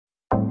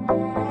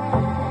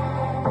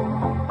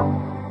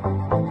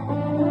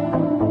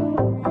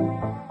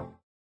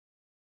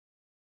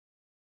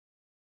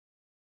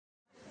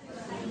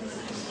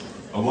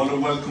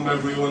want to welcome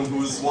everyone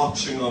who is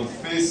watching on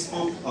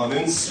Facebook, on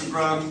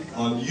Instagram,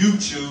 on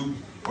YouTube,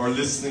 or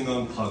listening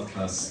on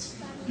podcast.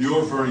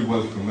 You're very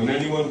welcome. And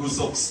anyone who's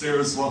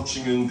upstairs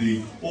watching in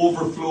the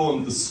overflow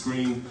on the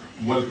screen,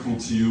 welcome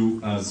to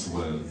you as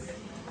well.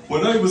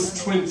 When I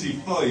was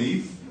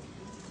 25,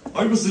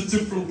 I was a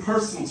different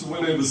person to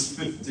when I was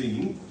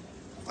 15.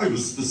 I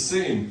was the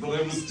same, but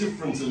I was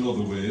different in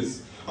other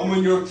ways. And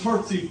when you're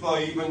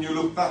 35 and you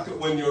look back at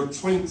when you're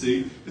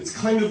 20, it's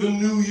kind of a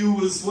new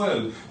you as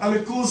well. And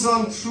it goes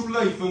on through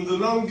life, and the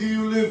longer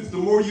you live, the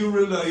more you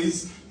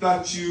realize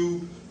that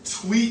you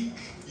tweak,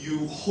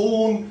 you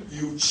hone,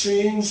 you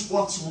change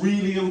what's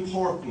really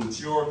important,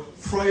 your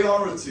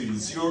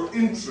priorities, your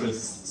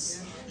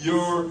interests,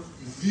 your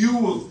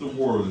view of the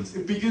world.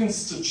 It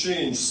begins to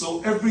change.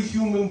 So every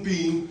human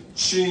being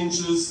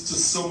changes to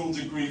some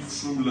degree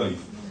through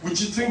life. Would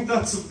you think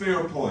that's a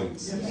fair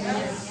point?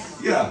 Yes.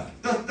 Yeah,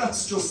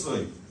 that's just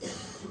life.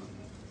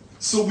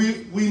 So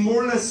we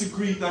more or less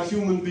agree that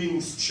human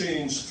beings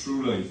change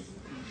through life.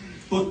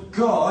 But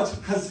God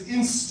has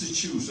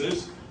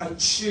instituted a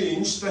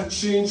change that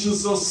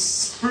changes us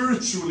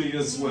spiritually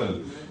as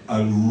well.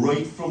 And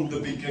right from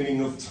the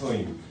beginning of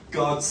time,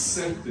 God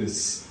set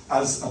this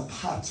as a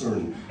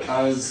pattern,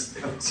 as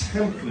a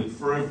template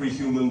for every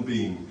human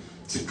being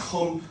to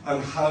come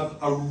and have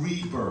a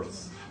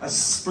rebirth. A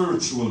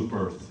spiritual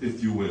birth,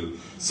 if you will.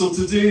 So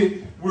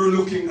today, we're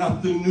looking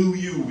at the new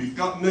you. We've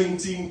got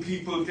 19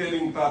 people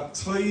getting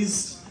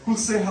baptized. Who'll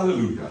say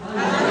hallelujah?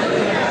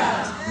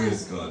 Hallelujah.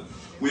 Praise God.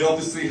 We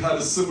obviously had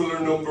a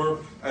similar number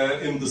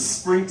in the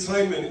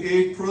springtime in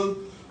April.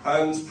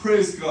 And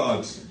praise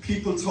God,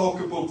 people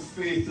talk about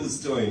faith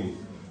is dying.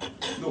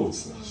 No,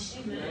 it's not.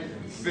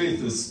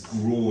 Faith is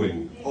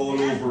growing all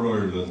over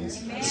Ireland.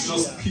 It's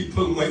just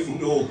people might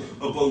know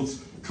about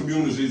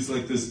communities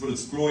like this, but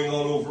it's growing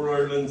all over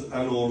Ireland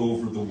and all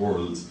over the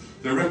world.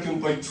 They reckon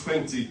by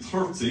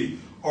 2030,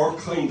 our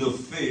kind of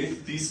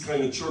faith, these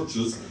kind of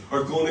churches,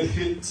 are going to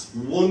hit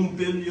 1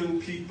 billion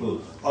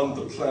people on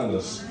the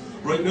planet.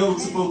 Right now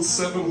it's about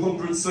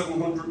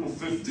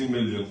 750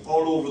 million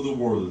all over the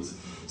world.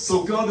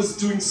 So God is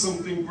doing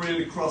something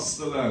great across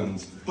the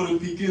land, but it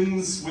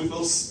begins with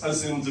us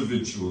as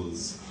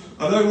individuals.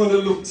 And I want to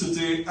look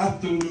today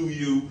at the new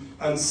you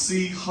and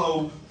see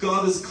how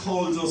God has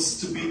called us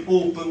to be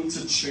open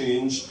to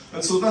change.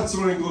 And so that's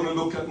what I'm going to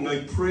look at. And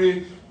I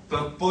pray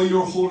that by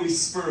your Holy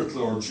Spirit,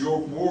 Lord, your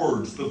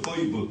word, the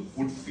Bible,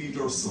 would feed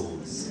our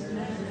souls.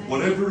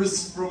 Whatever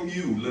is from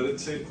you, let it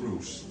take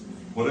root.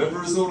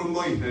 Whatever is out of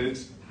my head,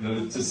 let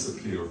it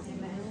disappear.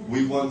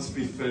 We want to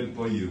be fed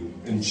by you.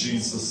 In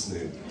Jesus'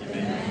 name.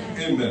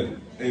 Amen.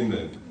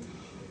 Amen.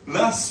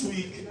 Last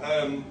week,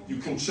 you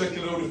can check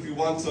it out if you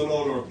want on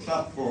all our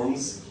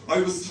platforms, I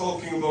was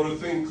talking about a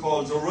thing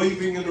called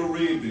arriving in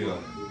Arabia.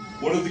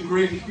 One of the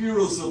great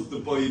heroes of the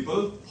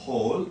Bible,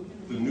 Paul,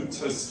 the New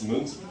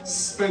Testament,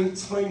 spent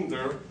time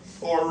there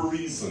for a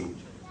reason.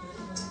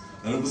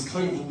 And it was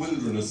kind of a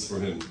wilderness for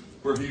him,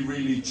 where he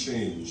really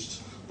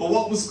changed. But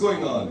what was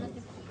going on?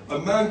 A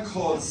man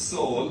called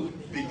Saul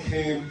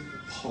became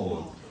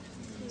Paul.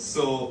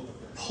 So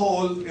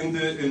Paul, in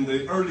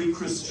the early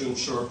Christian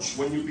church,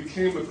 when you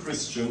became a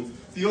Christian,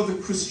 the other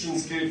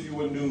Christians gave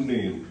you a new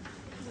name.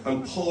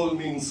 And Paul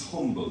means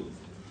humble.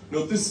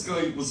 Now this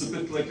guy was a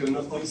bit like an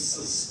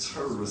ISIS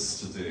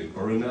terrorist today,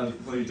 or an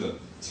Al-Qaeda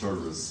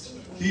terrorist.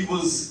 He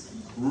was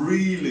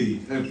really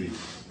heavy,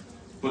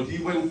 but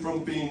he went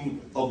from being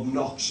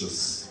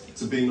obnoxious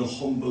to being a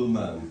humble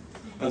man.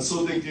 And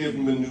so they gave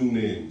him a new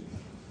name.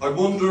 I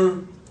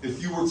wonder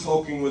if you were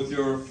talking with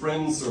your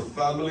friends or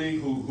family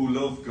who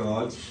love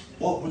God,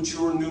 what would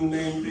your new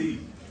name be?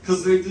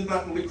 Because they did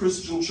that in the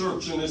Christian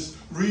church, and it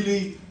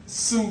really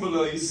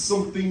symbolized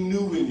something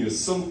new in you,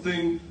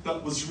 something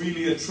that was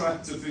really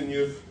attractive in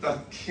you,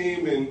 that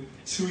came in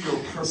to your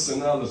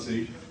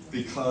personality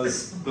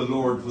because the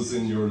Lord was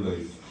in your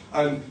life.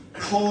 And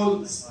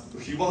Paul,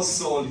 he was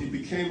Saul, he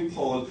became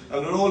Paul,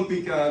 and it all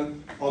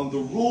began on the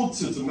road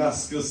to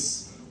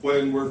Damascus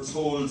when we're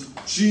told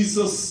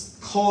Jesus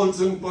called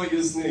him by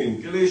his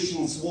name.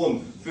 Galatians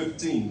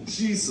 1:15.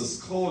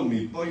 Jesus called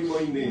me by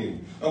my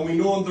name. And we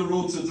know on the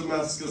road to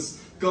Damascus,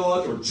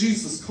 God or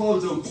Jesus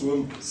called out to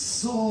him,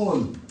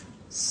 Saul,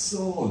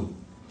 Saul.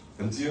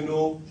 And do you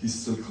know, he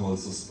still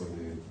calls us by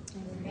name.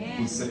 Amen.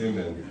 We'll say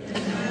amen.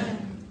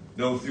 Amen.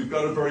 Now, if you've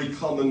got a very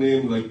common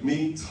name like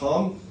me,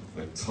 Tom,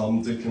 like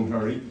Tom, Dick and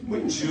Harry,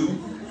 mind you,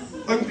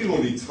 I'm the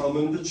only Tom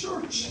in the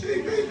church.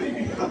 Hey,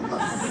 baby.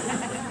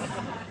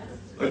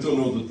 I don't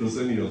know that there's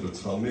any other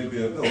Tom. Maybe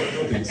no, I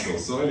don't think so.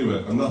 So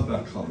anyway, I'm not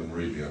that common,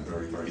 really. I'm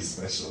very, very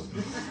special.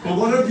 But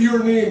whatever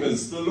your name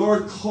is, the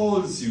Lord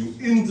calls you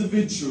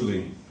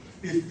individually.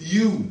 If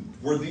you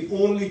were the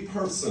only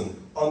person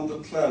on the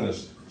planet,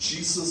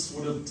 Jesus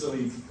would have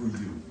died for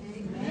you.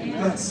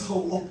 Amen. That's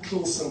how up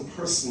close and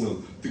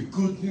personal the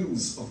good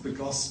news of the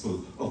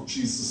gospel of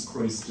Jesus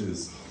Christ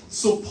is.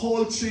 So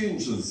Paul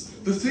changes.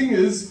 The thing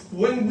is,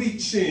 when we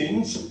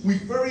change, we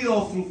very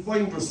often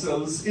find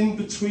ourselves in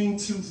between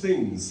two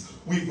things.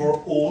 We've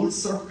our old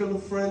circle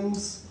of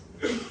friends,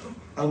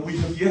 And we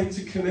have yet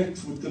to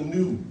connect with the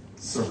new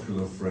circle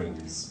of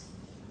friends.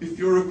 If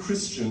you're a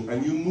Christian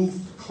and you move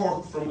to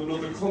Cork from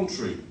another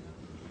country,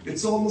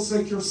 it's almost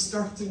like you're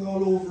starting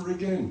all over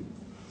again.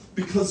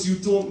 Because you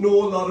don't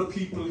know a lot of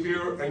people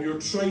here and you're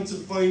trying to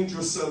find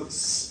yourself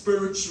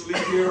spiritually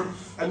here,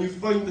 and you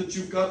find that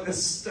you've got to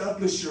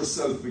establish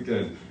yourself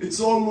again.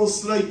 It's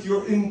almost like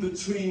you're in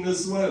between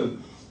as well.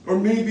 Or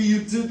maybe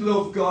you did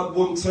love God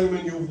one time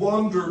and you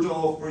wandered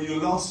off, or you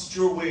lost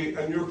your way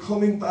and you're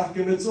coming back,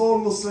 and it's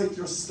almost like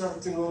you're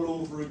starting all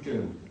over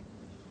again.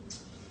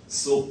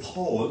 So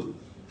Paul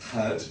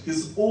had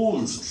his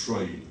old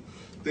tribe.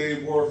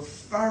 They were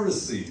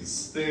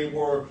Pharisees. They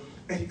were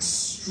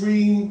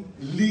extreme,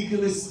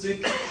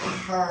 legalistic,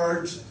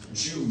 hard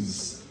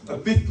Jews. A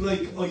bit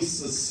like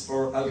ISIS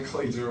or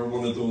Al-Qaeda or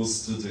one of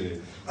those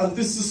today. And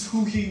this is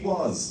who he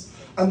was.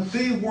 And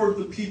they were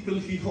the people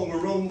he hung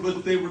around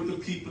with. They were the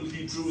people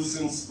he drew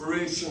his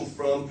inspiration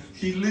from.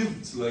 He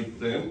lived like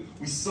them.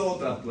 We saw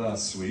that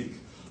last week.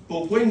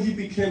 But when he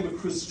became a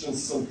Christian,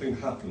 something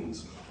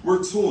happened.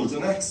 We're told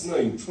in Acts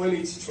 9,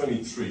 20 to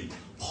 23,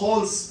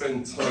 Paul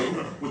spent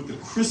time with the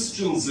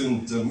Christians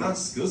in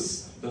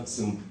Damascus. That's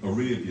in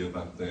Arabia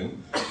back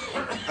then.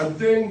 And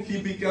then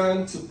he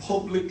began to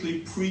publicly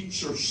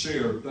preach or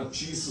share that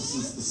Jesus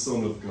is the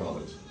Son of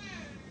God.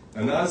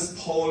 And as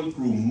Paul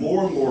grew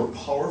more and more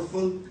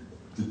powerful,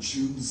 the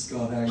Jews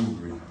got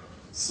angry.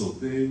 So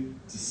they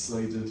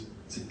decided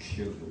to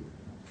kill him.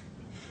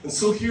 And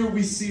so here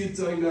we see a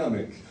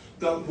dynamic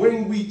that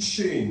when we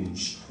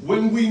change,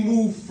 when we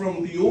move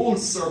from the old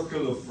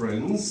circle of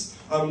friends,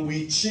 and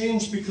we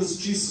change because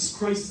Jesus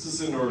Christ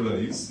is in our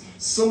lives,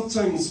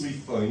 sometimes we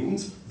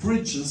find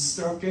bridges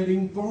start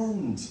getting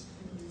burned.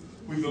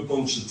 We've a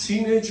bunch of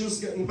teenagers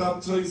getting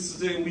baptized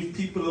today, and we've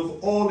people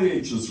of all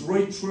ages,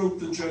 right throughout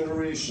the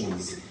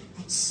generations.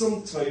 But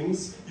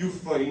sometimes you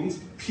find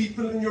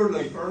people in your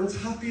life aren't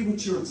happy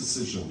with your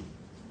decision.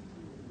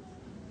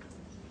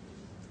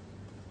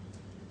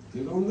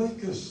 They don't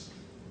like it.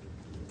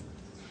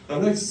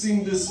 And I've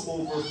seen this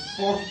over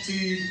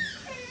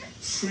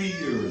 43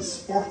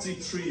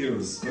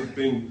 years I've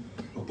been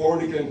a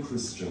born-again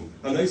Christian.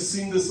 And I've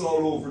seen this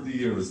all over the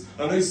years.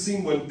 And I've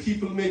seen when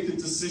people make a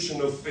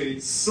decision of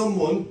faith,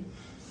 someone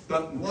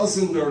that was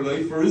in their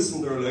life or is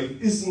in their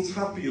life isn't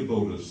happy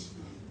about it.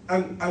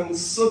 And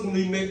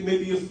suddenly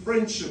maybe a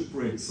friendship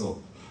breaks up.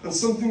 And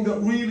something that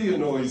really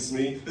annoys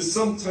me is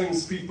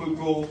sometimes people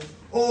go,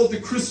 oh,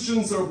 the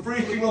Christians are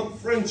breaking up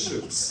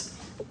friendships.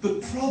 The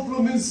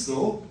problem is,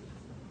 though,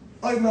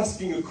 I'm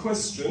asking a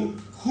question,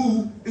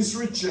 who is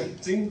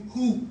rejecting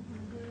who?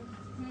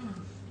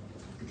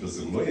 Because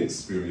in my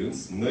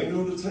experience, 9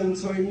 out of 10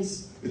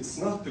 times, it's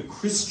not the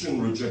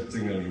Christian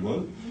rejecting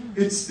anyone,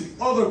 it's the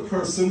other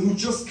person who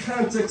just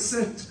can't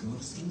accept God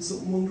is doing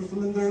something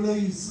wonderful in their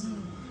lives.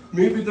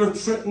 Maybe they're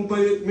threatened by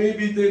it,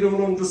 maybe they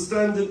don't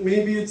understand it,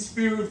 maybe it's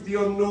fear of the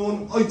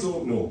unknown, I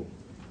don't know.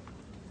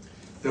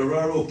 There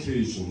are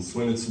occasions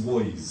when it's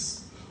wise.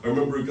 I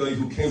remember a guy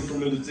who came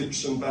from an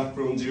addiction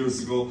background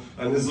years ago,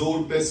 and his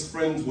old best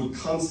friend would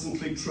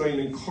constantly try and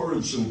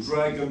encourage him,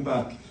 drag him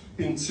back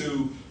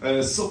into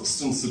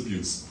substance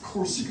abuse. Of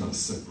course you got to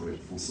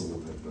separate from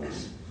someone like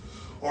that.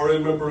 Or I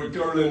remember a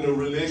girl in a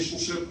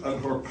relationship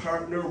and her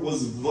partner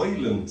was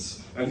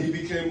violent, and he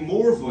became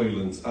more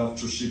violent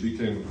after she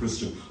became a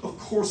Christian. Of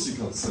course you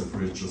got to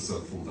separate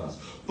yourself from that.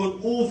 But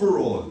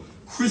overall,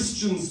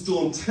 Christians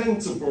don't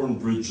tend to burn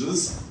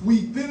bridges,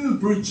 we build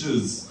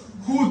bridges.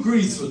 Who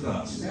agrees with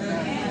that?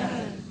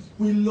 Yeah.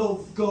 We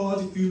love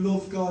God. If you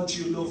love God,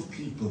 you love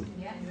people.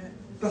 Yeah.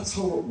 That's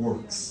how it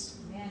works.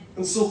 Yeah.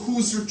 And so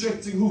who's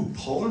rejecting who?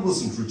 Paul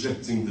wasn't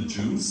rejecting the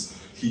Jews.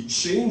 He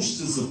changed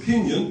his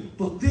opinion,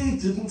 but they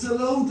didn't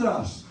allow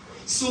that.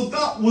 So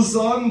that was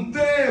on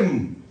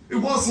them. It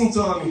wasn't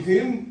on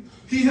him.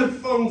 He had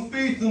found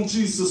faith in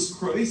Jesus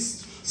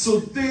Christ, so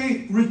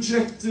they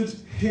rejected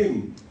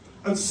him.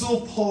 And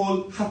so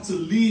Paul had to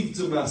leave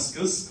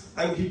Damascus,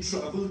 and he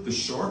travelled the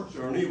short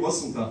journey, it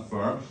wasn't that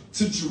far,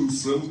 to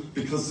Jerusalem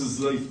because his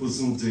life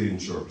was in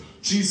danger.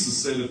 Jesus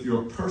said, if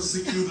you're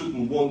persecuted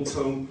in one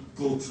town,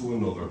 go to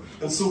another.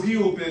 And so he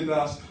obeyed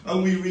that,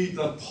 and we read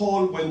that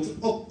Paul went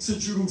up to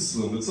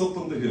Jerusalem. It's up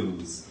on the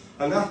hills.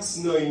 And Acts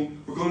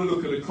 9, we're going to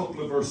look at a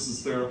couple of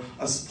verses there,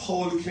 as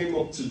Paul came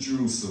up to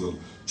Jerusalem.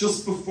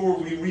 Just before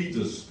we read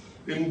it,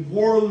 in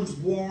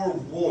World War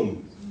I,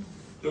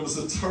 there was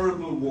a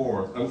terrible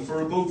war, and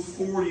for about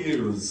 4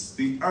 years,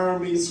 the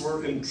armies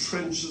were in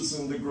trenches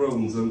in the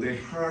ground, and they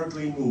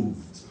hardly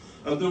moved.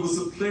 And there was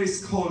a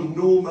place called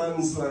No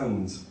Man's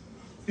Land,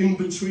 in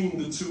between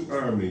the two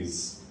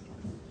armies.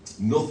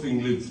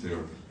 Nothing lived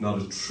there.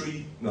 Not a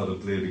tree, not a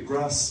blade of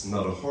grass,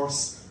 not a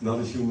horse,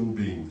 not a human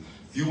being.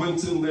 If you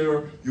went in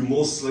there, you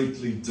most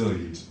likely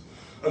died.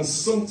 And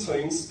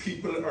sometimes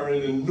people are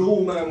in a no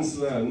man's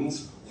land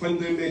when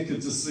they make a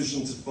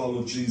decision to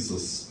follow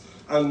Jesus.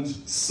 And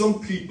some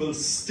people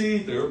stay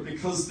there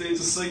because they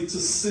decide to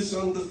sit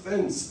on the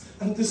fence.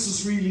 And this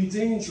is really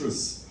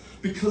dangerous.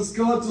 Because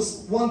God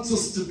just wants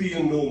us to be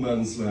in no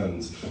man's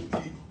land.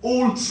 The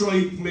old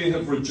tribe may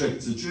have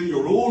rejected you.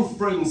 Your old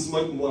friends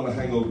mightn't want to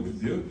hang out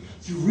with you.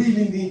 You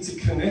really need to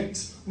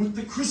connect with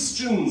the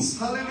Christians.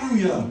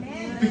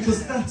 Hallelujah.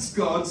 Because that's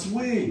God's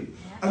way.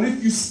 And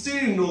if you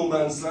stay in no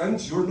man's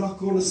land, you're not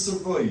going to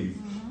survive.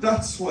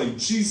 That's why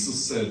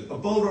Jesus said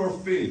about our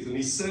faith, and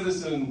he said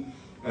it in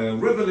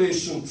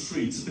Revelation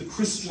 3 to the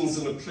Christians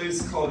in a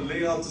place called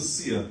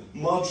Laodicea,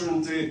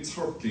 modern day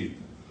Turkey.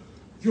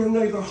 You're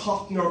neither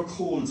hot nor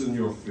cold in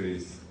your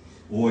faith.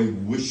 Oh, I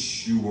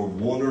wish you were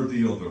one or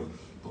the other.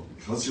 But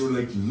because you're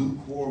like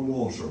lukewarm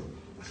water,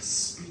 I'll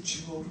spit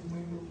you out of my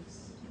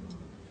nose.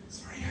 It's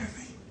very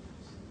heavy.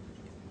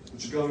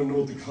 But you got to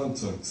know the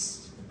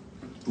context.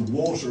 The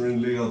water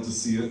in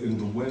Laodicea, in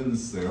the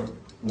wells there,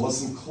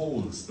 wasn't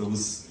cold. It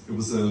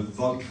was a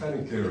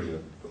volcanic area.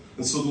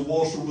 And so the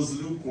water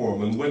was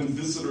lukewarm. And when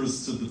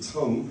visitors to the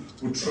town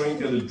would try and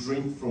get a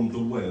drink from the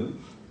well,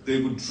 they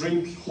would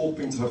drink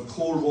hoping to have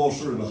cold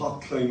water in a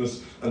hot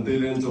climate, and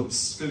they'd end up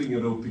spilling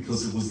it out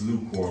because it was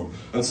lukewarm.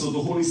 And so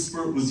the Holy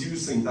Spirit was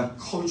using that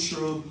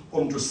cultural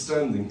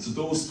understanding to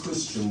those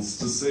Christians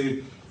to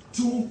say,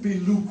 don't be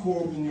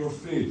lukewarm in your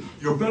faith.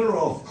 You're better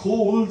off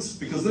cold,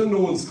 because then no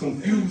one's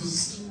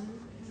confused.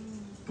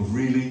 But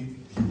really,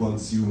 he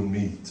wants you and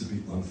me to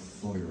be on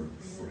fire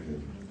for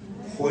him.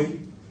 Why?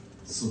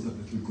 So that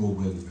it'll go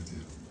well with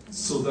you.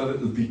 So that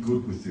it'll be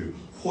good with you.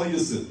 Why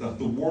is it that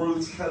the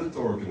World Health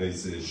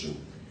Organization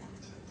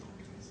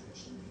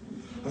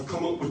have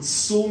come up with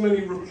so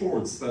many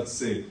reports that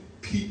say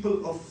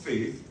people of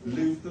faith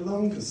live the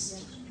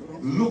longest?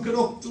 Look it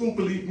up. Don't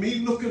believe me.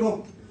 Look it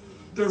up.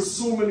 There's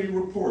so many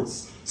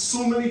reports,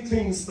 so many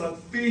things that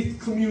faith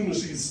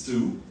communities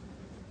do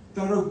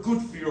that are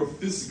good for your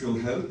physical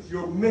health,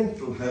 your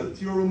mental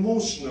health, your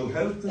emotional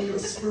health, and your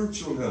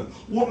spiritual health.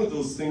 One of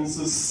those things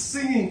is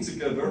singing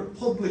together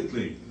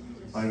publicly.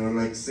 I don't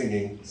like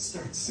singing.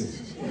 Start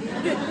singing.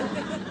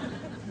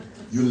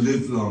 You'll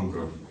live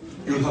longer.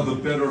 You'll have a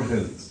better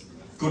health.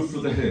 Good for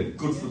the head,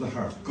 good for the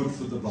heart, good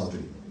for the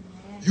body.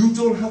 You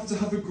don't have to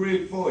have a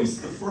great voice.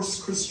 The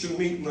first Christian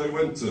meeting I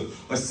went to,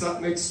 I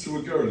sat next to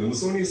a girl, and it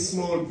was only a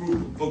small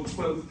group of about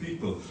 12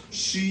 people.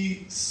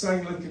 She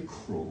sang like a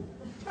crow.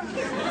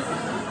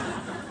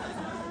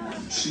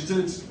 She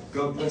did,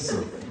 God bless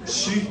her.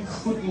 She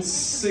couldn't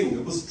sing.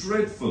 It was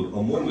dreadful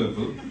on one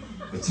level.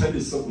 I tell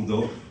you something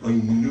though, I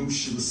knew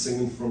she was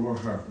singing from her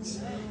heart.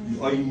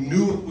 I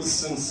knew it was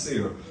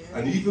sincere.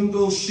 And even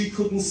though she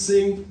couldn't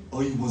sing,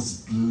 I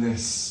was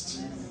blessed.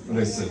 And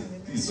I said,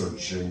 these are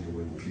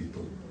genuine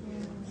people.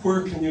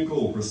 Where can you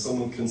go where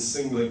someone can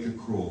sing like a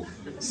crow?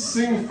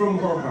 Sing from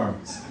her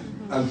heart,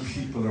 and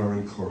people are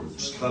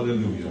encouraged.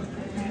 Hallelujah.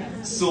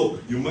 So,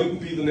 you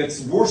mightn't be the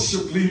next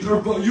worship leader,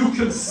 but you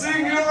can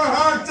sing your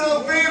heart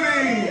out,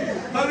 baby!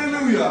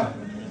 Hallelujah.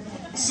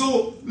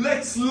 So,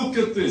 let's look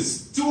at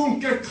this. Don't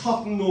get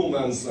caught in no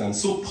man's land.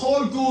 So,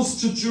 Paul goes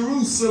to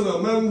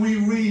Jerusalem, and we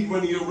read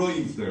when he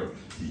arrived there,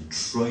 he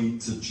tried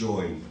to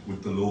join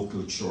with the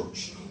local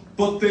church.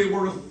 But they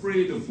were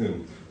afraid of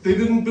him. They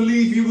didn't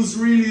believe he was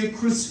really a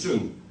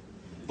Christian.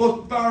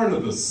 But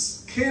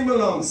Barnabas came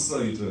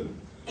alongside him,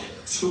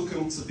 took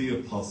him to the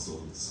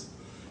apostles.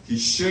 He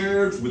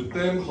shared with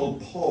them how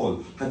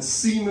Paul had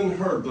seen and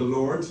heard the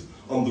Lord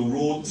on the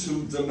road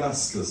to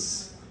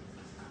Damascus.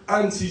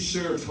 And he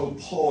shared how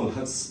Paul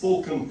had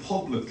spoken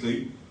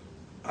publicly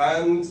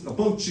and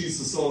about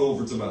Jesus all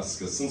over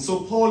Damascus. And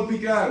so Paul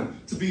began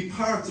to be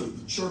part of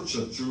the church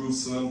at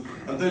Jerusalem,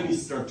 and then he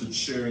started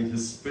sharing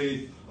his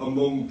faith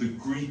among the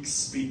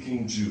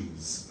Greek-speaking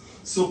Jews.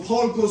 So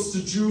Paul goes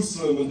to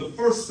Jerusalem, and the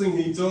first thing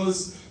he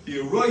does, he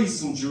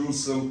arrives in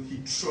Jerusalem,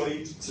 he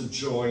tried to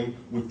join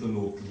with the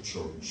local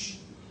church.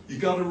 You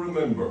got to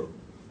remember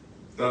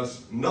that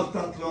not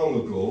that long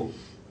ago,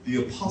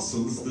 the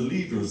apostles, the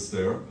leaders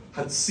there,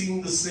 had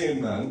seen the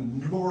same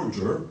man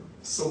murder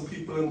some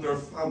people in their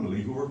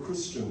family who were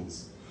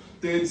Christians.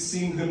 They had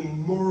seen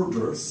him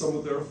murder some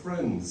of their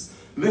friends.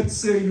 Let's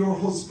say your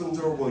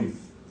husband or wife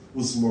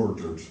was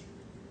murdered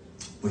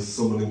by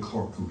someone in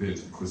Cork who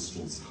hated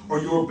Christians, or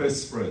your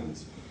best friend.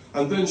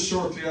 And then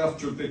shortly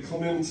after, they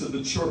come into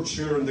the church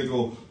here and they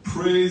go,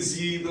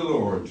 praise ye the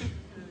Lord.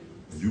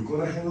 Are you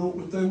going to hang out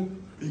with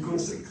them? Are you going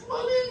to say, come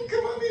on in,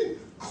 come on in?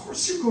 Of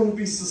course you're going to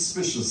be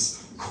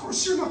suspicious. Of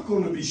course you're not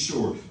going to be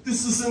sure.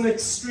 This is an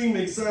extreme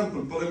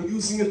example, but I'm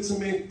using it to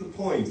make the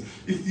point.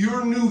 If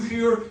you're new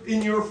here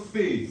in your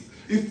faith,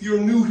 if you're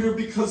new here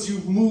because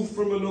you've moved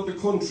from another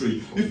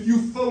country, if you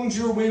found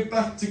your way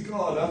back to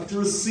God after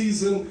a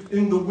season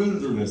in the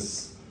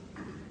wilderness,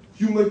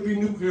 you might be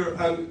new here,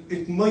 and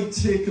it might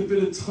take a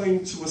bit of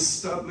time to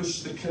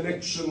establish the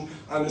connection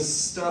and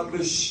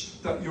establish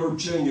that you're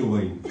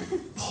genuine.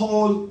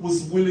 Paul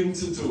was willing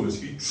to do it.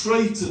 He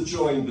tried to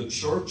join the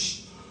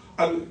church,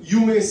 And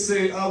you may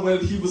say, well,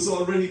 he was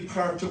already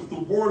part of the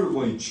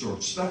worldwide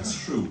church.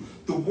 That's true.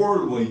 The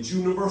worldwide,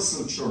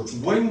 universal church.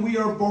 When we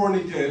are born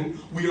again,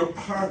 we are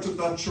part of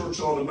that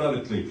church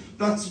automatically.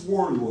 That's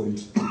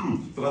worldwide.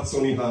 But that's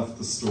only half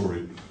the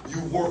story. You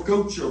work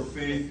out your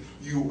faith.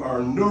 You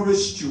are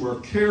nourished. You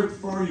are cared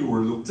for. You are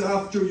looked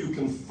after. You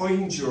can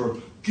find your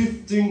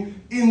gifting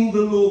in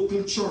the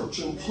local church.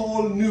 And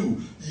Paul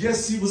knew,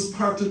 yes, he was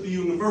part of the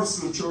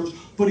universal church,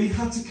 but he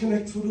had to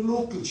connect with a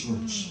local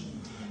church.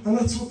 And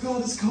that's what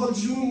God has called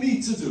you and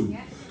me to do.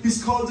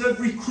 He's called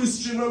every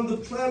Christian on the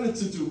planet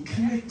to do.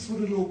 Connect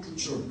with a local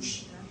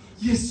church.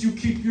 Yes, you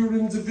keep your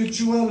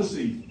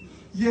individuality.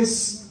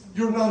 Yes,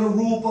 you're not a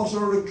robot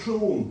or a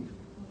clone.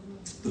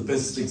 The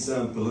best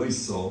example I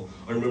saw,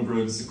 I remember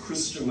I was a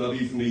Christian not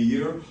even a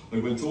year. I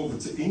went over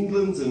to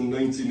England in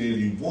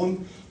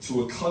 1981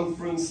 to a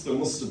conference. There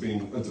must have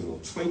been,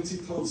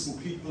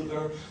 20,000 people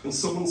there. And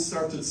someone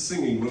started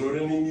singing without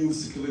any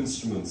musical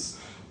instruments.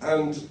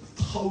 And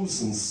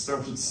thousands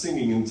started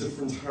singing in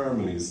different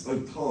harmonies. I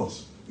thought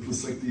it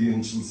was like the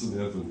angels in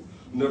heaven.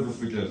 Never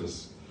forget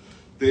it.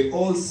 They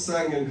all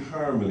sang in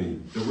harmony.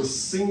 They were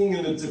singing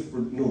in a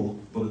different note,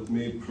 but it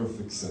made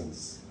perfect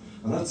sense.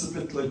 And that's a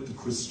bit like the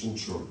Christian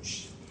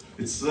church.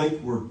 It's like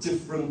we're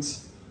different,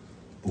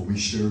 but we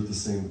share the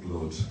same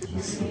blood.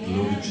 It's the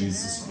blood of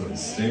Jesus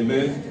Christ.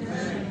 Amen?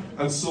 Amen?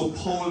 And so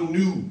Paul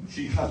knew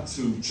he had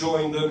to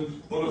join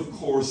them, but of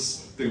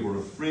course they were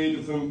afraid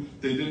of him.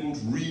 They didn't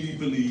really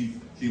believe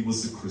he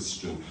was a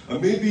Christian.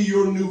 And maybe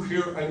you're new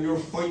here and you're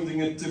finding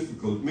it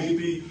difficult.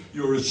 Maybe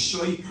you're a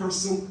shy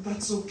person.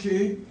 That's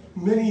okay.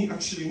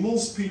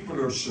 Most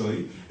people are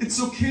shy.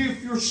 It's okay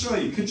if you're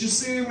shy. Could you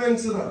say amen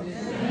to that?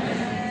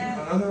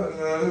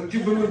 Yeah.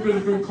 Give them a bit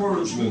of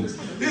encouragement.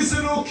 Is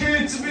it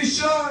okay to be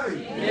shy?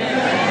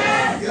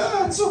 Yes.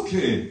 Yeah, it's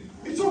okay.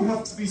 You don't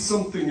have to be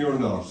something you're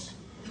not.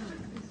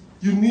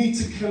 You need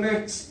to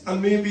connect,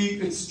 and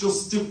maybe it's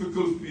just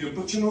difficult for you,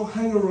 but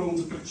hang around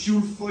a bit.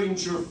 You'll find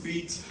your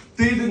feet.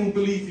 They didn't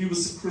believe he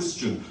was a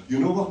Christian. You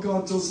know what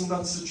God does in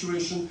that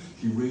situation?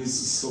 He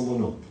raises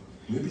someone up.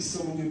 Maybe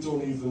someone you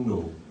don't even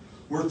know.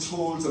 We're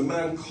told a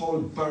man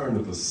called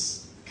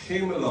Barnabas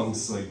came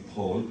alongside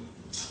Paul,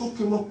 took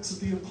him up to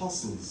the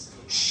apostles,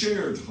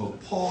 shared how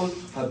Paul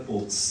had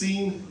both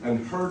seen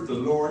and heard the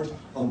Lord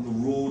on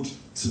the road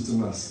to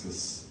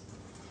Damascus.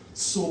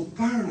 So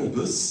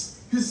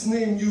Barnabas, his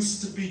name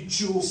used to be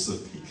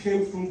Joseph. He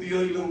came from the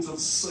island of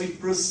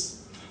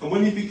Cyprus. And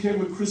when he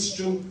became a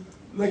Christian,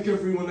 like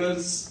everyone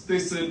else, they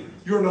said,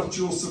 you're not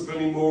Joseph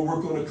anymore,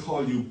 we're going to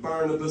call you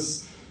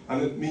Barnabas.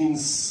 And it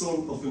means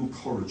son of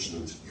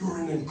encouragement. You're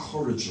an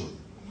encourager.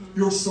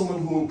 You're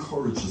someone who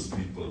encourages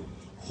people.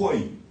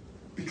 Why?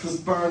 Because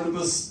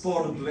Barnabas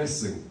brought a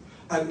blessing.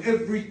 And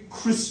every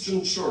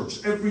Christian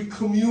church, every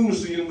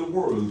community in the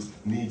world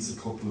needs a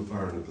couple of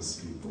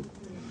Barnabas people.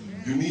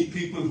 You need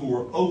people who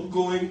are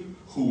outgoing,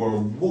 who are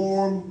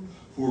warm,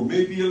 who are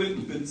maybe a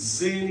little bit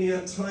zany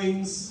at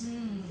times.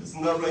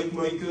 Isn't that right,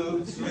 Michael?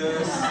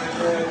 Yes,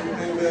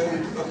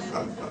 amen.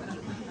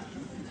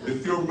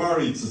 If you're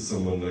married to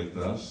someone like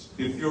that,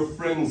 if you're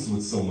friends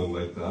with someone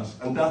like that,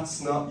 and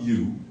that's not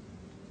you,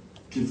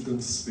 give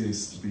them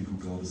space to be who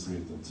God has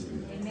made them to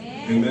be.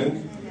 Amen?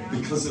 Amen?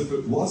 Because if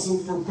it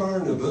wasn't for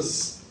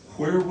Barnabas,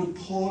 where would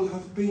Paul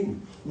have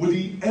been? Would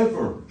he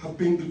ever have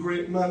been the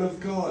great man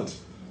of God?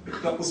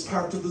 That was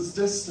part of his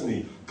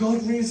destiny.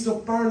 God raised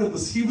up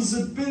Barnabas. He was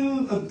a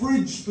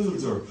bridge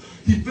builder.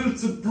 He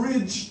built a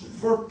bridge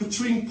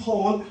between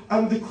Paul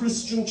and the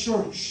Christian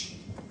church.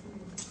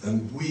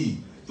 And we,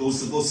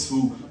 those of us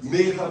who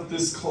may have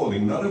this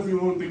calling, not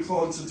everyone will be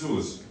called to do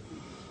it,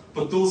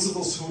 but those of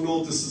us who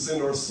know this is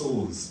in our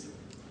souls,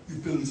 you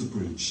build a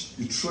bridge.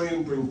 You try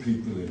and bring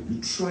people in.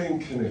 You try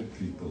and connect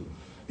people.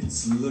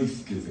 It's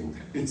life-giving.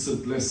 It's a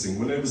blessing.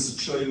 When I was a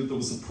child, there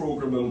was a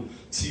program on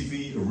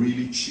TV, a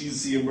really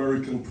cheesy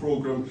American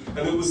program,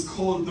 and it was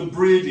called The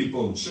Brady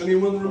Bunch.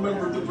 Anyone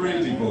remember The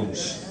Brady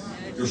Bunch?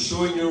 You're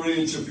showing your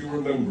age if you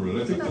remember it.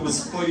 I think there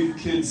was 5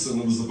 kids, and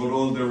it was about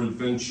all their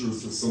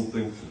adventures or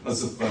something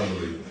as a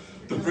family.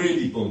 The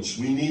Brady Bunch.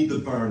 We need the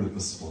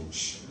Barnabas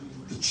Bunch.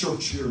 The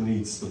church here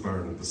needs the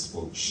Barnabas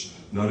Bunch.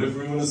 Not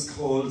everyone is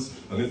called,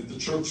 and if the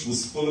church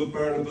was full of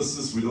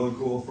Barnabases, we'd all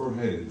go off our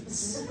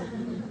heads.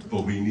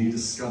 But we need a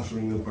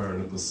scattering of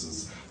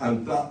Barnabases.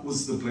 And that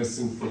was the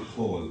blessing for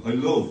Paul. I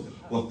love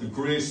what the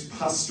great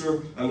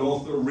pastor and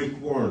author Rick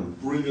Warren,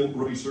 brilliant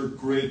writer,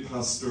 great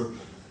pastor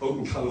out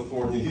in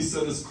California, he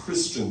said as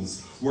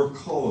Christians, we're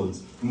called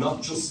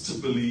not just to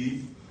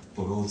believe,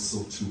 but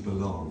also to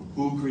belong.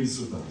 Who agrees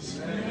with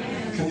that?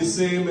 Amen. Can you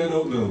say amen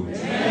out loud?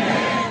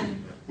 Amen.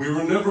 We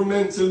were never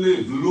meant to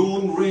live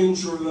Lone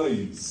Ranger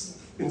lives.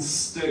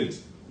 Instead,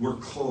 we're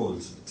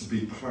called to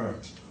be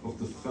part of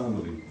the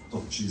family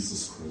of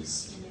Jesus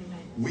Christ.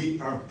 We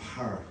are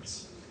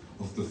part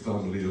of the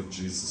family of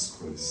Jesus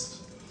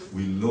Christ.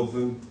 We love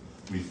him,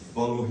 we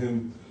follow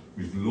him,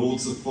 we've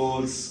loads of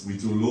faults, we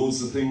do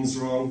loads of things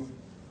wrong,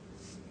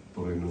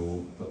 but I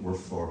know that we're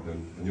for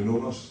him. And you know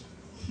what?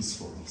 He's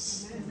for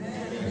us.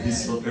 And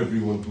he's for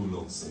everyone who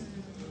loves him.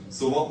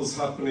 So what was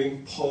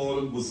happening?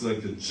 Paul was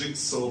like a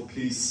jigsaw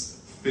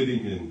piece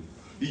fitting in.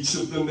 Each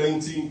of the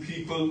 19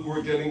 people who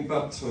were getting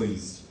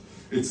baptized.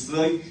 It's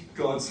like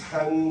God's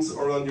hands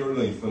are on your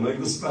life. And I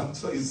was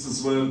baptized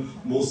as well.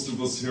 Most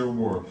of us here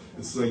were.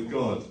 It's like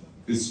God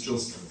is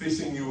just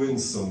fitting you in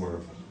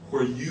somewhere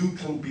where you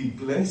can be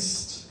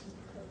blessed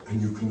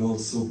and you can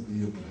also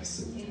be a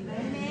blessing.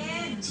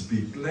 Amen. To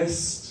be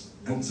blessed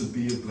and to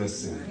be a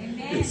blessing.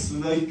 Amen. It's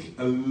like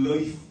a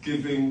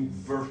life-giving,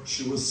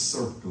 virtuous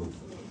circle.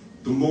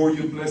 The more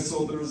you bless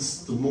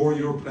others, the more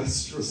you're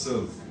blessed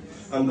yourself.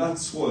 And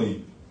that's why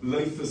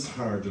life is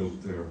hard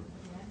out there.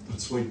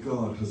 That's why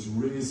God has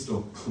raised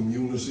up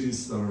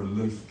communities that are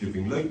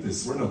life-giving. Like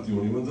this, we're not the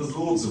only one, there's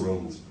loads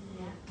around.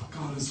 But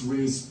God has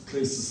raised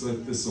places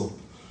like this up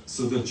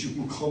so that you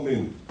can come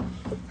in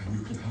and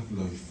you can have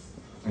life.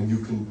 And you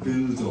can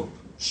build up,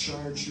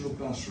 charge your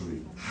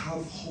battery,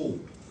 have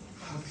hope,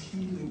 have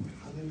healing,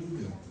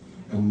 hallelujah.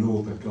 And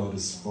know that God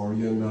is for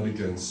you and not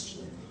against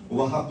you.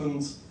 What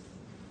happened?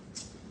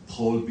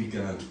 Paul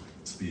began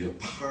to be a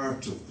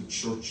part of the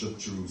church at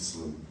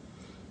Jerusalem.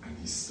 And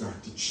he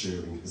started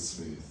sharing his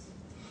faith.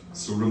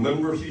 So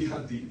remember, he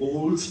had the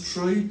old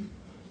tribe.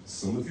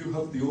 Some of you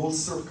have the old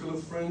circle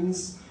of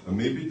friends, and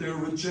maybe they're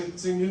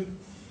rejecting you.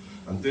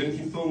 And then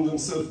he found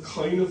himself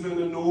kind of in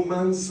a no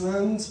man's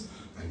land,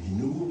 and he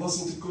knew it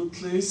wasn't a good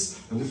place.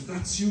 And if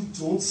that's you,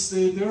 don't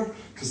stay there,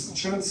 because the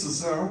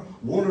chances are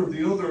one or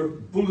the other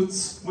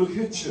bullets will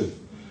hit you.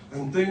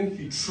 And then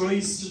he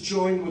tries to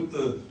join with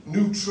the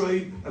new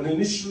tribe, and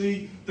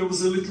initially there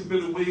was a little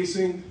bit of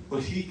waiting,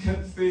 but he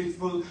kept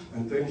faithful,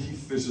 and then he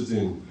fitted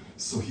in.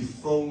 So he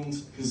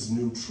found his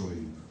new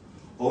tribe.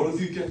 All of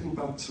you getting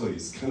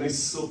baptized, can I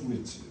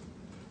submit to you?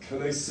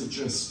 Can I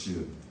suggest to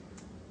you?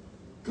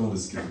 God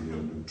has given you a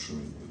new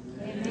tribe.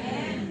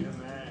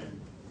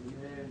 Amen.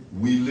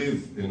 We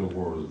live in a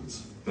world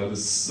that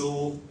is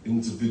so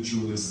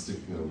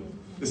individualistic now.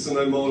 Listen,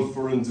 I'm all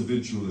for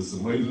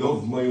individualism. I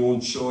love my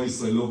own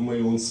choice. I love my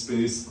own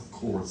space, of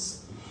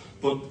course.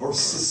 But our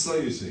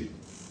society,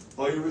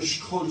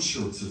 Irish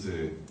culture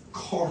today,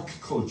 Cork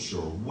culture,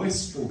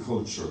 Western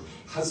culture,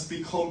 has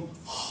become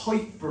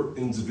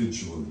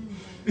hyper-individual.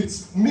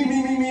 It's me,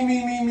 me, me, me,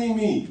 me, me, me,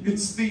 me.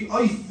 It's the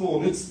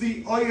iPhone. It's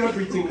the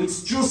everything.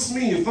 It's just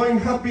me. If I'm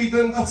happy,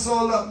 then that's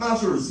all that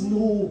matters.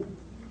 No,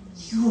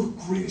 you're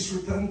greater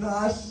than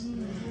that.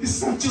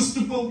 It's not just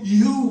about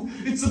you.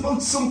 It's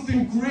about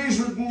something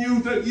greater than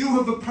you that you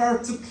have a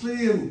part to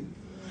play in.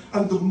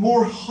 And the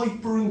more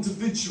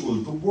hyper-individual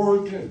the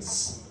world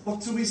gets, what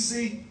do we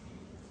see?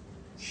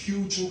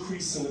 Huge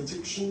increase in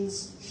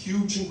addictions,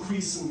 huge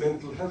increase in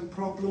mental health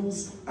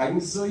problems,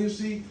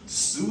 anxiety,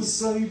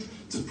 suicide,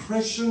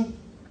 depression.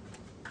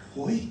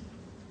 Why?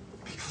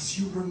 Because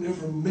you were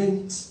never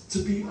meant to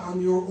be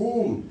on your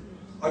own.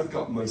 I've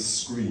got my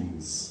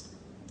screens.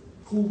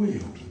 Go away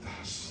out of that.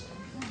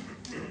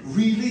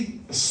 Really?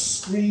 A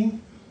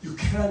screen? You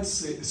can't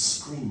say a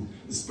screen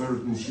is better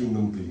than a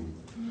human being.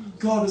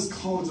 God has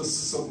called us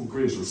to something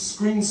greater.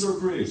 Screens are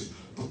great,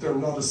 but they're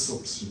not a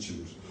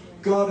substitute.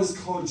 God has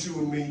called you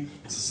and me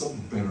to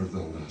something better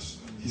than that.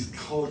 He's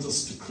called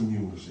us to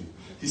community.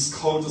 He's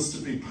called us to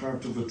be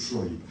part of a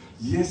tribe.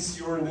 Yes,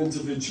 you're an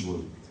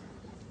individual,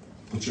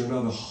 but you're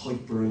not a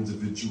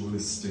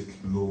hyper-individualistic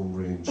Lone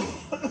Ranger,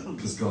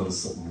 because God has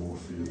something more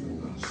for you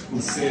than that.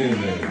 And say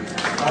amen.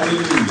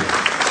 Hallelujah.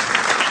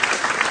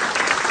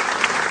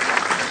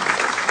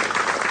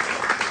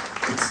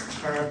 It's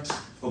part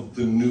of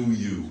the new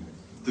you,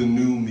 the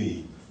new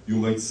me. You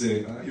might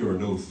say, you're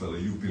an old fella,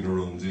 you've been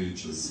around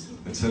ages.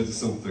 I tell you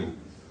something,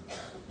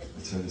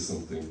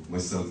 my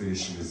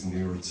salvation is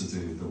nearer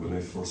today than when I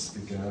first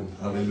began.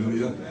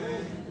 Hallelujah.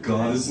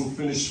 God isn't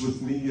finished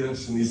with me yet,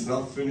 and He's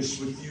not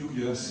finished with you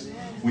yet.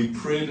 We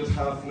prayed at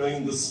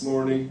 9:30 this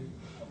morning,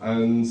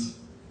 and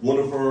one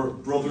of our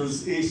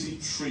brothers,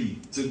 83,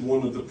 did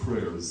one of the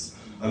prayers.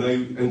 And I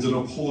ended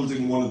up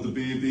holding one of the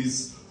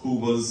babies who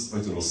was,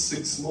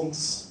 6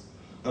 months.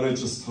 And I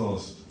just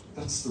thought,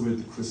 that's the way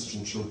the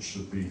Christian church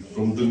should be,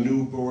 from the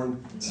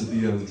newborn to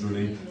the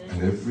elderly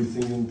and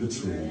everything in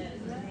between.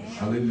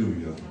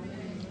 Hallelujah.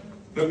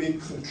 Let me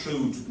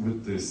conclude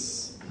with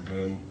this.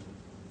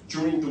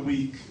 During the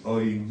week,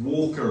 I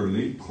woke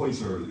early,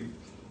 quite early,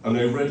 and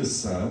I read a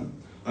psalm,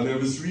 and I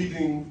was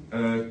reading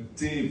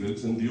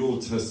David in the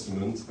Old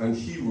Testament, and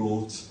he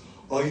wrote,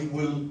 I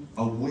will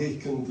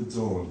awaken the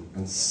dawn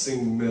and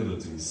sing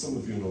melodies. Some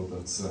of you know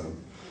that psalm.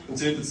 And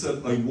David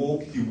said,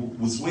 he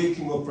was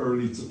waking up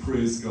early to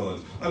praise God.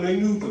 And I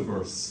knew the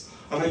verse.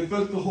 And I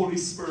felt the Holy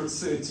Spirit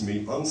say to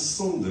me, on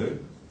Sunday,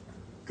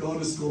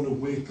 God is going to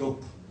wake up,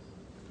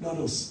 not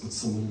us, but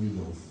someone we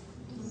love.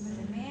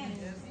 Amen.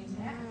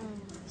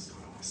 He's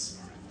going to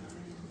whisper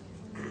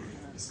in there.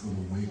 He's going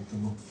to wake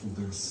them up from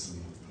their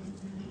sleep.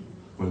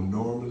 When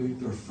normally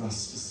they're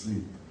fast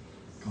asleep,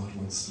 God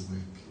wants to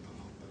wake people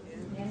up.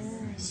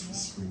 And He's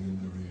whispering in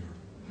their ear.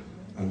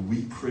 And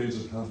we prayed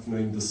at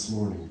 9:30 this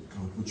morning,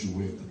 God, would you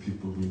wake the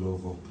people we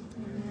love up?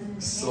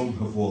 Some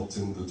have walked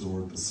in the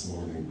door this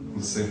morning.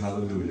 We'll say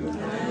hallelujah.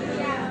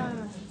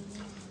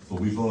 But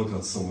we've all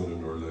got someone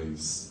in our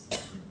lives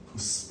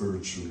who's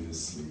spiritually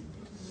asleep.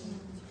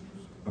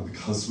 And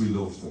because we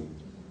love them,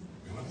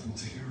 we want them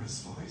to hear his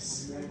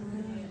voice.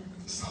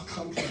 It's not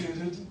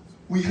complicated.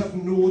 We have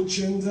no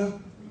agenda.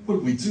 Well,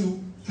 we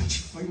do. That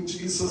you find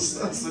Jesus,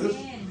 that's it.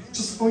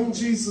 Just find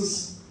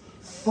Jesus.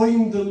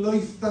 Find the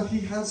life that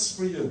he has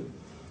for you.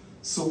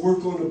 So we're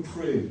going to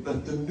pray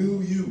that the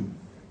new you,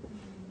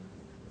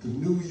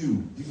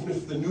 even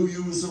if the new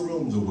you is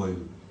around a while,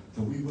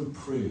 that we would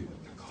pray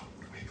that God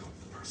would wake up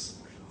the person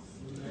we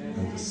love.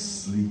 And the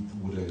sleep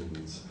would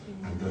end.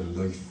 And then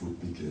life would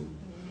begin.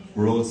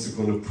 We're also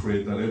going to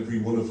pray that every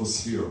one of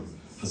us here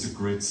has a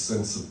great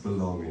sense of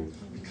belonging,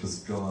 because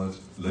God,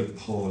 like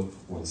Paul,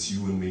 wants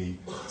you and me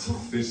to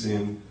fit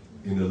in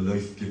a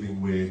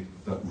life-giving way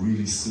that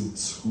really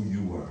suits who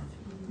you are.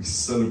 We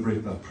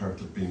celebrate that part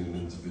of being an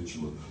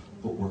individual,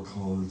 but we're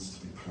called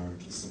to be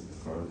part of something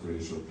far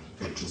greater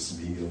than just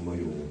me on my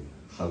own.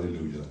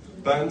 Hallelujah.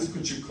 Band,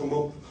 could you come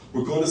up?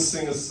 We're going to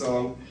sing a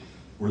song,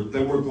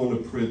 then we're going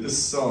to pray.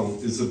 This song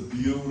is a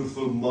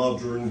beautiful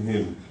modern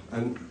hymn,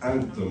 an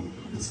anthem.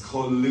 It's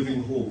called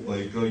Living Hope by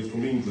a guy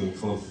from England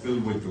called Phil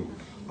Wickham.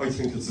 I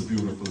think it's a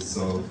beautiful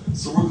song.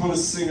 So we're going to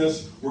sing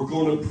it, we're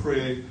going to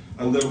pray,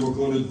 and then we're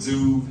going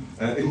to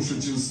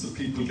introduce the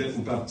people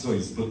getting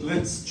baptized. But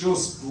let's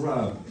just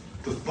grab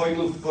the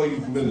final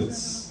 5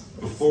 minutes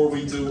before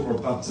we do our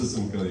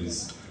baptism,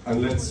 guys,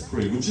 and let's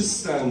pray. Would you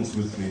stand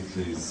with me,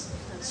 please?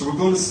 So we're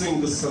going to sing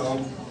the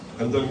song,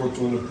 and then we're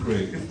going to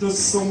pray. If there's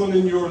someone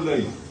in your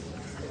life,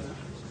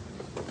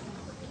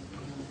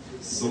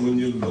 someone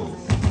you love,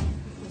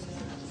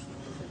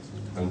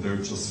 and they're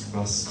just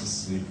fast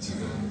asleep to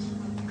God,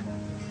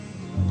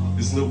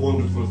 isn't it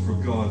wonderful for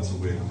God to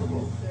wake them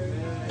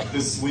up?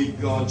 This week,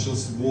 God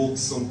just woke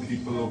some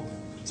people up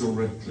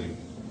directly.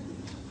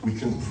 We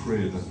can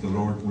pray that the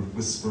Lord will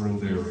whisper in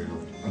their ear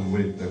and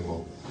wake them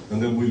up.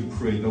 And then we'll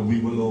pray that we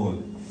will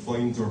all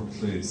find our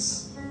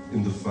place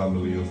in the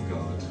family of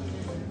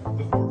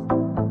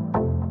God.